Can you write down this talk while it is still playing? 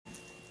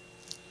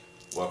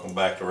Welcome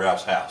back to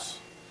Ralph's house.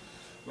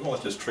 We're going to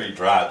let this tree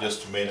dry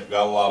just a minute. We've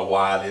got a lot of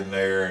white in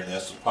there, and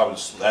that's probably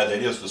that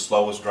is the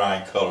slowest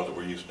drying color that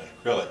we're using in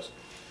acrylics.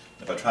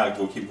 If I try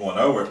to keep going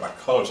over it, my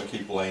colors that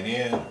keep laying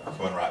in are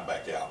coming right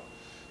back out.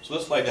 So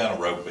let's lay down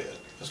a road bed.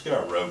 Let's get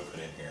our road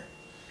put in here.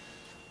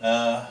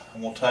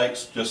 I'm going to take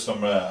just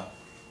some, what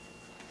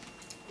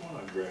do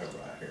I grab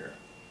right here?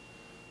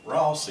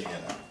 Raw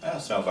sienna.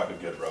 That sounds like a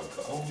good road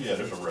color. Oh yeah,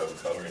 there's a road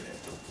color in it.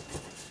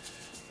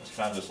 Let's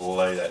kind of just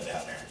lay that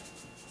down there.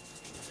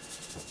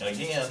 And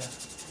again,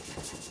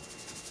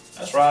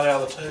 that's right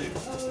out of the tube.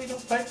 Oh, you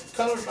don't paint the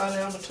colors right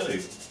out of the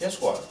tube.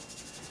 Guess what?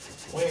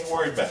 We ain't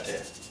worried about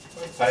that.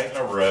 We're painting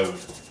a road.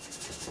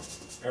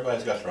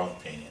 Everybody's got their own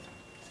opinion.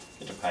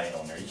 Get the paint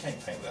on there. You can't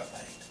paint without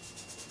paint.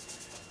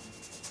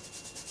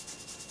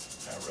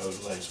 Our road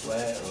lays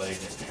flat, laid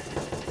in there.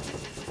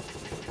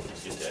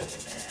 Let's get that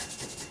in there.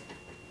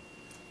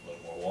 A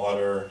little more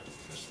water.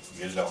 Just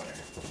get it on there.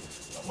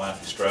 Don't mind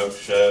if you stroke,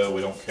 show.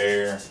 We don't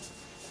care.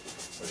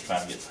 We're just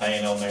trying to get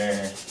paint on there.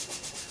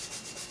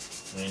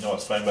 And you know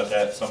what's funny about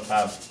that?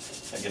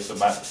 Sometimes I guess it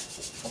might,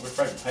 don't be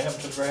afraid to paint up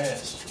to the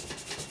grass.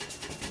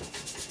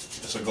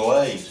 It's a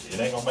glaze. It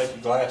ain't gonna make the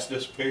glass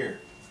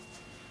disappear.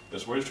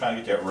 Because we're just trying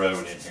to get that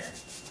road in here.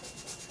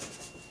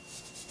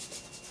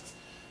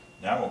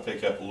 Now I'm gonna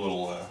pick up a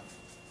little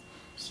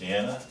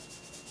sienna.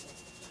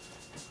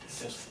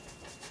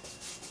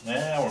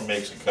 Now we're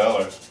mixing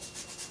colors.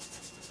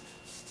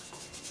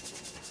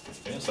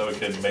 And so we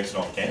couldn't mix it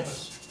on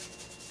canvas.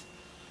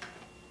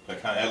 I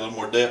kind of add a little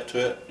more depth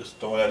to it, just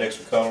throw that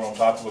extra color on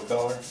top of a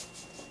color.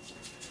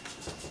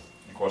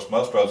 Of course,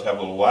 most roads have a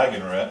little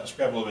wagon rut. Let's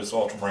grab a little bit of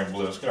ultramarine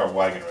blue. Let's get our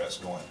wagon ruts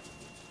going.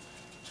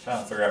 Just kind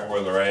of figure out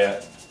where they're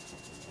at.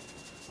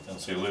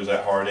 And see, lose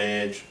that hard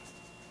edge.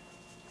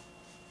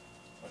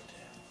 Like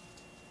that.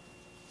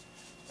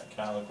 That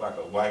kind of looks like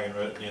a wagon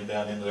rut getting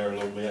down into there a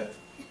little bit.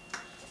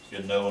 Let's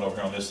get another one over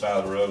here on this side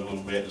of the road a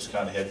little bit, just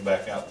kind of heading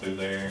back out through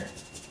there.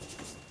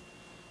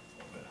 A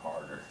little bit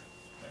harder.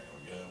 There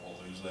we go. We'll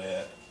lose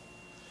that.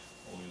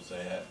 We'll use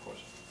that. Of course,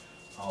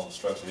 all the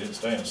structures didn't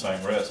stay in the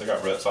same ruts. They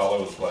got ruts all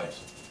over the place.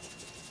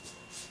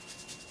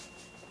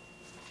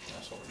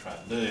 That's what we're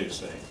trying to do,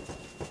 see.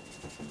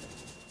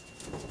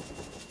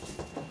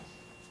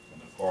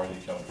 And the farther you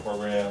come in the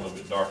foreground, a little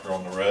bit darker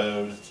on the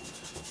road.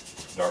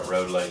 Dark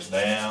road lays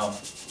down.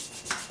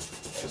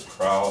 As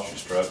across, your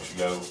strokes, you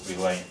go be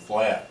laying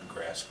flat. The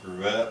grass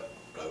grew up,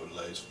 road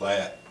lays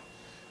flat.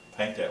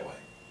 Paint that way.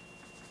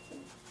 Get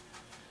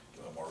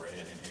a little more red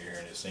in here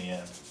and it's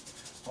in.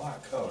 I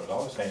like colors, I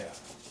always have.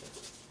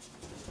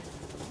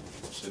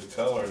 See, the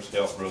colors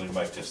help really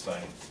make this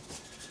thing.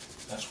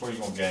 That's where you're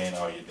going to gain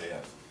all your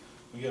depth.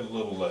 We get a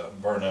little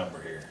burn umber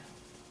here.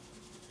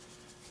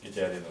 Get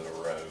that into the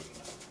road.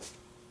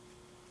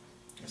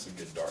 It's a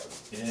good dark.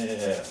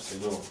 Yeah, see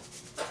a little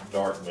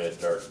dark red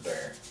dirt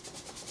there.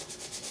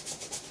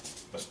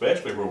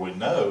 Especially where we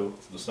know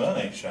the sun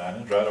ain't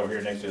shining, right over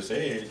here next to this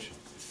edge.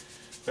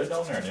 Put it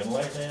on there and then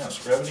lay it down,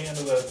 scrub it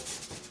into the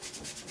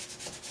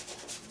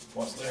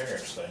what's there,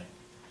 see?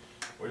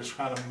 We're just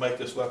trying to make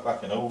this look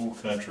like an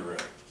old country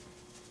road.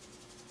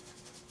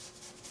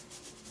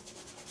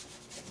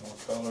 More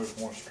colors,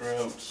 more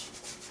strokes.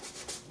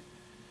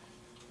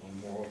 A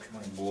little more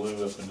ultramarine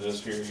blue up in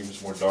this here, even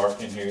some more dark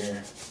in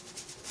here.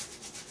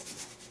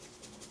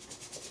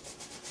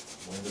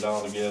 Blend it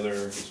all together,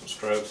 get some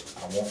strokes.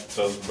 I want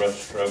those brush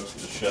strokes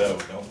to show.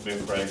 Don't be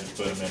afraid to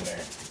put them in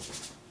there.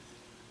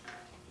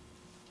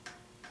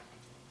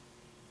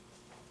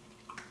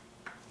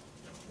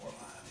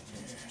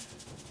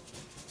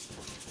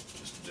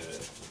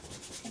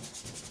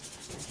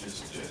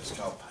 It's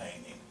called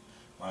painting.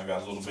 I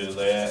got a little bit of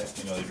that.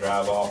 You know, they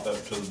drive off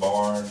up to the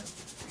barn.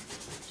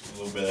 Just a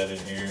little bit of that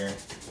in here.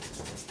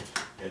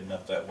 Heading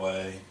up that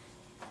way.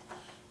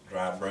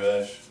 Dry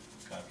brush.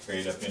 Kind of carry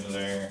it up into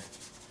there.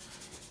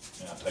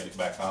 And I'll take it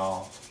back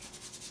off.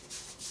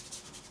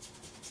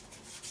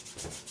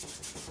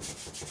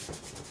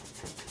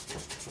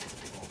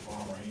 Oh,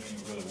 farmer, he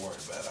ain't really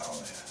worried about all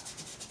that.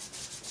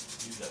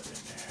 He's up in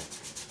there.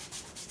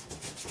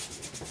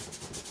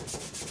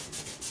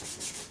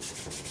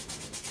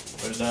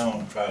 Put it down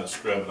and try to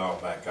scrub it all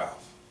back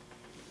off.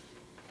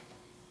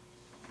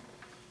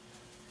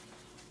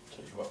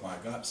 Tell you what, I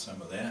got some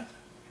of that.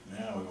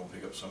 Now we're going to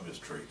pick up some of this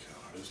tree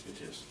color. Let's get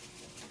this.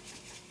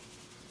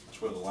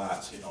 That's where the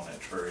light's hit on that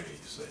tree,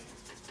 you see.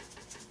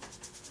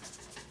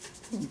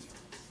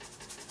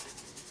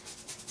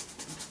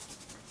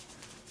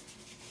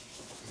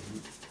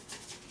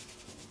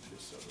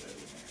 Just so that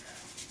in there.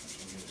 That's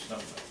going to give us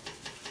something.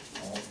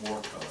 I want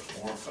more colors,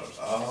 more colors.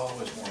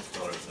 Always more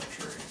colors in the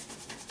tree.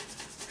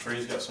 The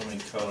tree's got so many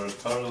colors.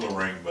 Color of the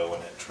rainbow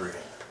in that tree.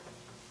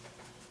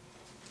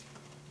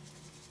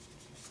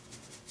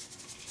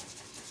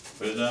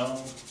 Put it on,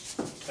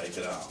 take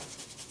it off.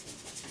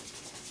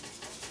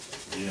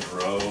 Then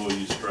roll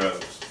your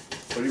strokes.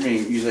 What do you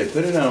mean? You say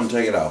put it on and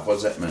take it off. What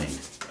does that mean?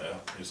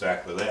 Well,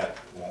 exactly that.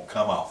 It won't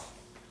come off.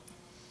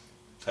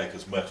 Take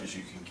as much as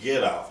you can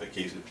get off. It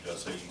keeps it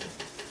just so you can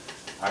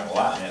I can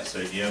lighten that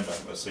see again,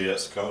 but see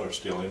that's the color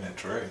still in that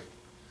tree.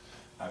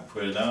 I can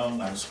put it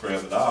on, I can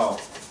scrub it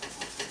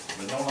off,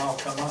 but it don't all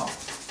come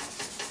off.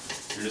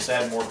 You're just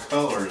adding more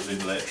colors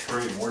into that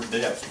tree, more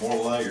depths,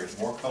 more layers,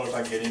 more colors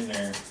I get in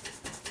there.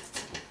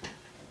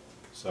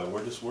 So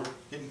we're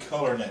getting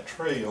color in that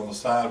tree on the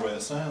side where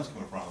the sun's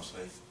coming from, see?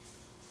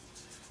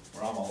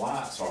 Where all my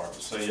lights are.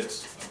 But see, I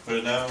put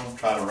it on,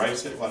 try to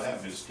erase it, what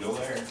happens? It's still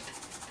there.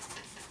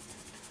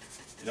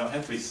 You don't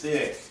have to be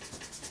thick.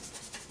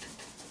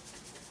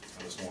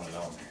 I just want it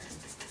on there.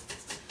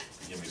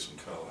 Give me some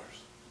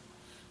colors.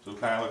 So it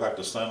kind of look like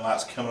the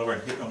sunlight's coming over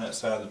and hitting on that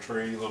side of the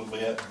tree a little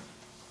bit.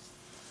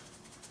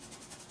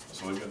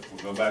 So we'll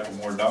go back with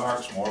more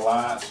darks, more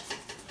lights.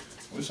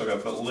 We still got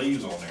to put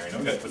leaves on there. You know,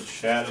 we got to put the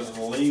shadows of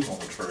the leaves on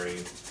the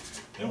tree.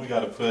 Then we got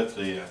to put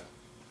the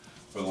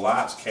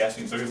lights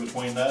casting through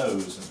between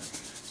those, and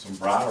some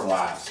brighter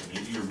lights.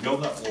 And you're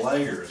building up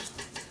layers.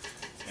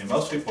 And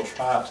most people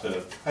try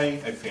to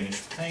paint a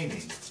finished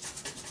painting.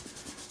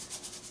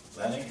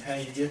 That ain't how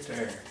you get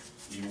there.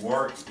 You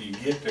work, you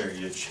get there,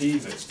 you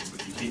achieve it,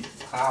 but you keep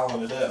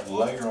piling it up,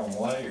 layer on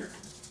layer,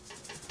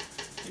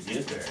 to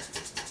get there.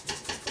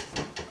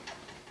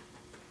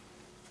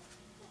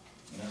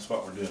 And that's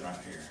what we're doing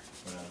right here.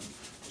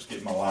 Just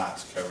get my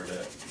lights covered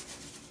up.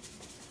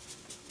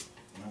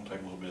 I'm going to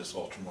take a little bit of this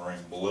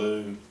ultramarine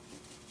blue.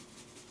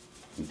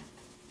 You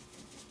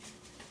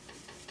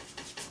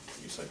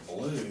say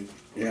blue?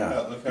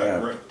 Yeah. Look how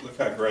grayed out. Look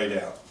how grayed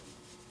out.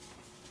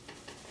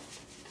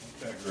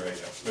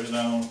 Put it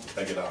on,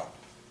 take it off.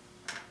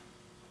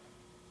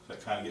 So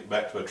kind of get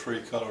back to a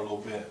tree color a little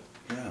bit.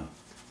 Yeah.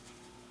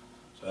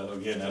 So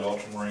again, that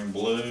ultramarine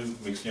blue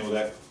mixed in with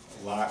that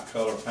light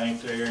color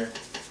paint there.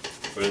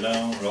 Put it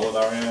on, roll it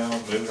around,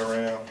 move it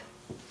around.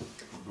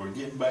 We're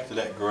getting back to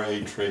that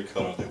gray tree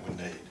color that we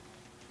need.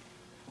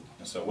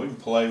 And so we can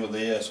play with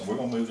this, and we're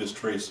going to move this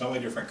tree so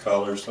many different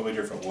colors, so many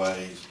different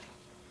ways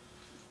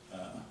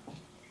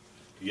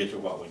to get to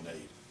what we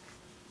need.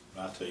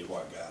 And I'll tell you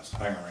what, guys,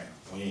 hang around.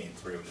 We ain't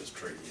through with this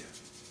tree yet.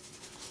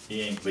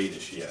 He ain't beat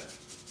us yet.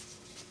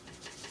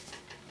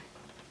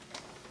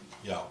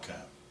 Y'all come.